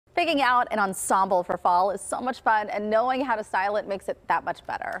Picking out an ensemble for fall is so much fun, and knowing how to style it makes it that much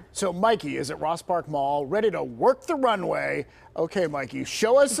better. So Mikey is at Ross Park Mall, ready to work the runway. Okay, Mikey,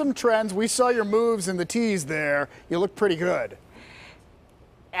 show us some trends. We saw your moves in the tees there. You look pretty good.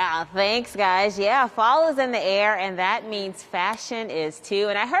 Yeah, thanks, guys. Yeah, fall is in the air, and that means fashion is too.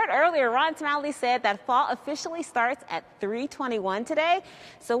 And I heard earlier, Ron Smiley said that fall officially starts at 3:21 today.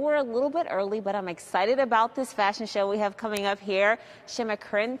 So we're a little bit early, but I'm excited about this fashion show we have coming up here. Shema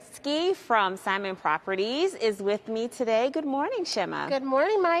Krinsky from Simon Properties is with me today. Good morning, Shema. Good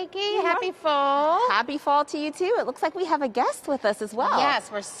morning, Mikey. Happy fall. Happy fall to you, too. It looks like we have a guest with us as well.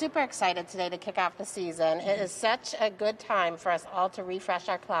 Yes, we're super excited today to kick off the season. It is such a good time for us all to refresh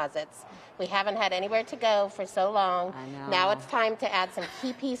our closets. We haven't had anywhere to go for so long. I know. Now it's time to add some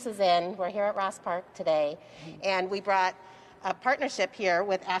key pieces in. We're here at Ross Park today, and we brought a partnership here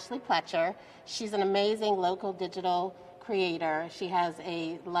with Ashley Pletcher. She's an amazing local digital creator. She has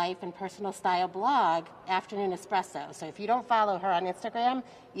a life and personal style blog, Afternoon Espresso. So if you don't follow her on Instagram,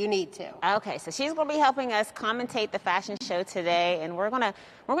 you need to. Okay, so she's going to be helping us commentate the fashion show today, and we're gonna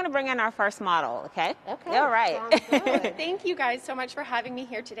bring in our first model. Okay. Okay. All right. Sounds good. Thank you guys so much for having me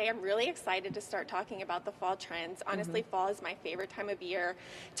here today. I'm really excited to start talking about the fall trends. Honestly, fall is my favorite time of year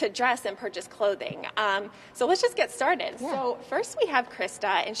to dress and purchase clothing. So let's just get started. Yeah. So first we have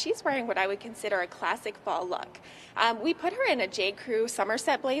Krista, and she's wearing what I would consider a classic fall look. We put her in a J. Crew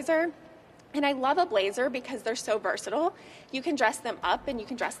Somerset blazer. And I love a blazer because they're so versatile. You can dress them up and you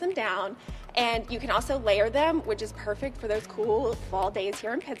can dress them down. And you can also layer them, which is perfect for those cool fall days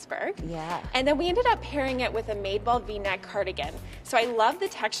here in Pittsburgh. Yeah. And then we ended up pairing it with a Madewell V-neck cardigan. So I love the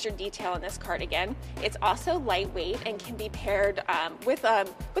textured detail in this cardigan. It's also lightweight and can be paired with a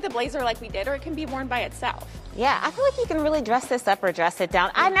blazer like we did, or it can be worn by itself. Yeah, I feel like you can really dress this up or dress it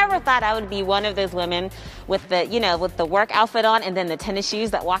down. I never thought I would be one of those women with the, with the work outfit on and then the tennis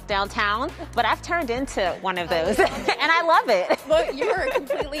shoes that walk downtown. But I've turned into one of those, and I love it. Well, you're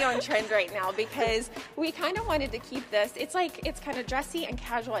completely on trend right now because we kind of wanted to keep this. It's kind of dressy and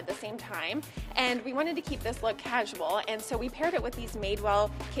casual at the same time, and we wanted to keep this look casual, and so we paired it with these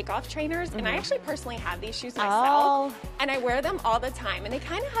Madewell kickoff trainers, and I actually personally have these shoes myself, and I wear them all the time, and they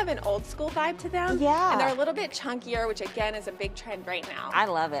kind of have an old school vibe to them. Yeah. And they're a little bit chunkier, which again is a big trend right now. I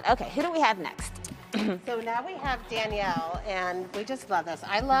love it. Okay, who do we have next? So now we have Danielle, and we just love this.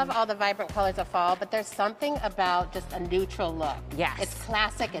 I love all the vibrant colors of fall, but there's something about just a neutral look. Yes. It's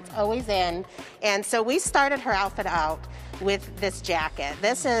classic, it's always in. And so we started her outfit out with this jacket.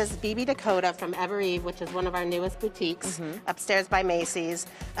 This is BB Dakota from Ever Eve, which is one of our newest boutiques upstairs by Macy's.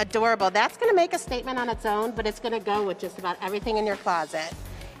 Adorable. That's gonna make a statement on its own, but it's gonna go with just about everything in your closet.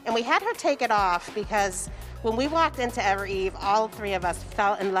 And we had her take it off because when we walked into Ever Eve, all three of us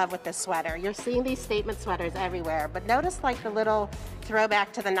fell in love with this sweater. You're seeing these statement sweaters everywhere, but notice like the little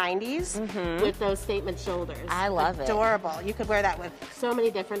throwback to the 90s with those statement shoulders. I love it. Adorable. You could wear that with so many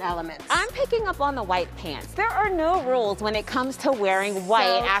different elements. I'm picking up on the white pants. There are no rules when it comes to wearing white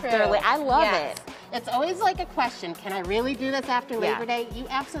So after. true. I love Yes. it. It's always like a question, can I really do this after Labor Day? You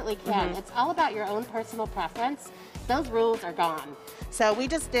absolutely can. It's all about your own personal preference. Those rules are gone. So we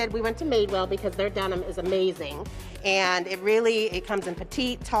went to Madewell because their denim is amazing. And it comes in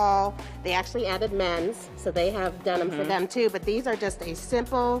petite, tall. They actually added men's, so they have denim for them too. But these are just a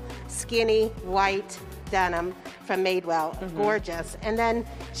simple, skinny, white denim from Madewell. Gorgeous. And then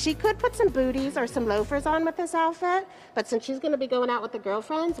she could put some booties or some loafers on with this outfit, but since she's going to be going out with the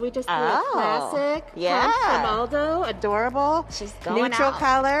girlfriends, we just threw a classic pump from Aldo. Adorable. She's going neutral out.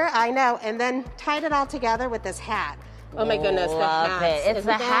 color. I know. And then tied it all together with this hat. Oh my goodness, the Love hats. it. It's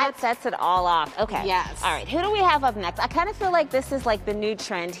the hat sets it all off. Okay. Yes. All right, who do we have up next? I kind of feel like this is like the new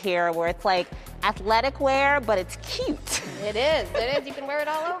trend here where it's like athletic wear, but it's cute. It is. It is. You can wear it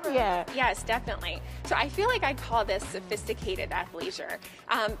all over. Yeah. Yes, definitely. So I feel like I call this sophisticated athleisure.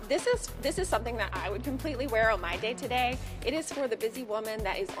 This is something that I would completely wear on my day today. It is for the busy woman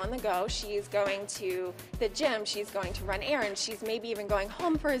that is on the go. She's going to the gym. She's going to run errands. She's maybe even going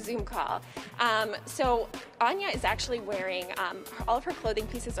home for a Zoom call. So Anya is actually wearing, all of her clothing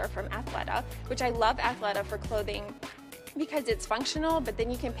pieces are from Athleta, which I love Athleta for clothing because it's functional, but then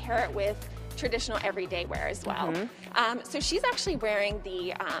you can pair it with traditional everyday wear as well. So she's actually wearing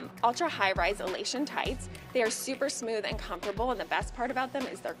the ultra high rise elation tights. They are super smooth and comfortable, and the best part about them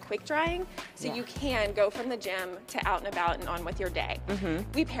is they're quick drying, so you can go from the gym to out and about and on with your day.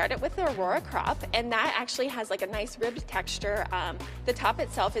 We paired it with the Aurora crop, and that actually has like a nice ribbed texture. The top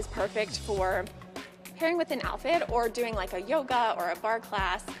itself is perfect for pairing with an outfit or doing like a yoga or a bar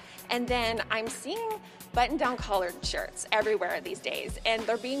class. And then I'm seeing button-down collared shirts everywhere these days, and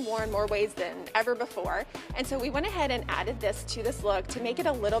they're being worn more ways than ever before. And so we went ahead and added this to this look to make it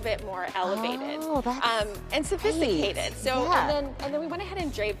a little bit more elevated and sophisticated. Great. So Yeah. and then we went ahead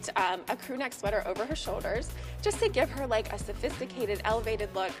and draped a crew neck sweater over her shoulders, just to give her like a sophisticated,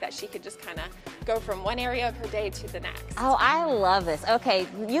 elevated look that she could just kind of go from one area of her day to the next. Oh, I love this. Okay,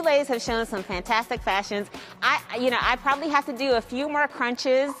 you ladies have shown some fantastic fashions. I probably have to do a few more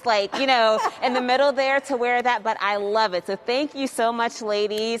crunches, like, in the middle there to wear that, but I love it. So thank you so much,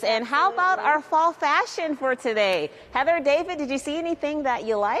 ladies. And how about our fall fashion for today? Heather, David, did you see anything that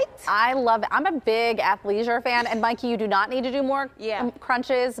you liked? I love it. I'm a big athleisure fan, and Mikey, you do not need to do more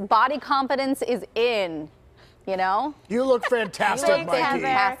crunches. Body confidence is in, You look fantastic, Thanks, Mikey. Heather.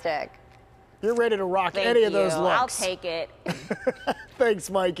 Fantastic. You're ready to rock Thank any you. of those looks. I'll take it. Thanks,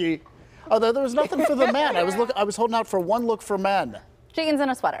 Mikey. Although there was nothing for the men. I was holding out for one look for men. Jeans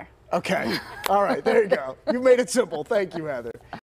and a sweater. Okay. All right. There you go. You made it simple. Thank you, Heather.